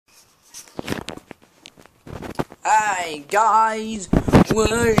Hi guys,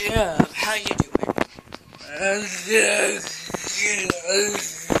 what's up? How you doing?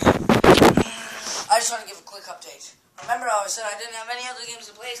 I just want to give a quick update. Remember I said I didn't have any other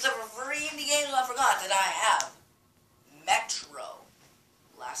games to play except for free indie games. I forgot that I have Metro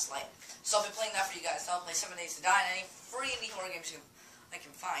Last Light. So I'll be playing that for you guys. I'll play 7 Days to Die and any free indie horror games I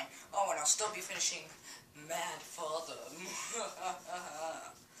can find. Oh, and I'll still be finishing Mad Father.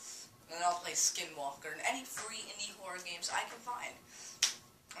 And then I'll play Skinwalker and any free indie horror games I can find.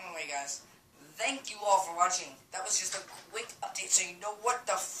 Anyway, guys, thank you all for watching. That was just a quick update so you know what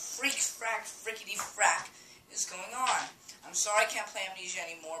the frickety frack is going on. I'm sorry I can't play Amnesia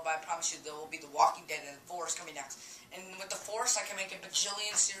anymore, but I promise you there will be The Walking Dead and The Force coming next. And with The Force, I can make a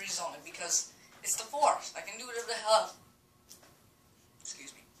bajillion series on it because it's The Force. I can do whatever the hell.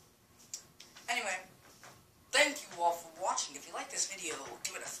 Excuse me. Anyway, thank you all for watching. If you like this video,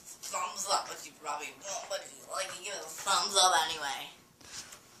 give it a thumbs up. But you probably won't, but if you like it, give it a thumbs up anyway.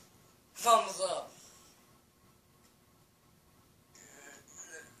 Thumbs up.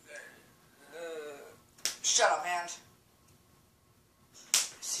 Shut up, man.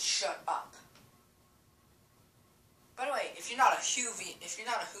 Shut up. By the way, if you're not a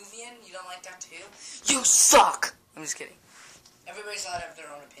Whovian, you don't like Doctor Who, you suck! I'm just kidding. Everybody's allowed to have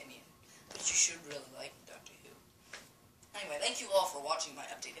their own opinion. But you should really like Doctor Who. Anyway, thank you all for watching my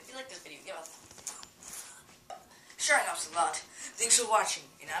update. If you like this video, give a thumbs up. Sure, I know it's a lot. Thanks for watching,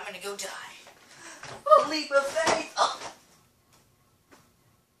 and I'm gonna go die. Leap of faith!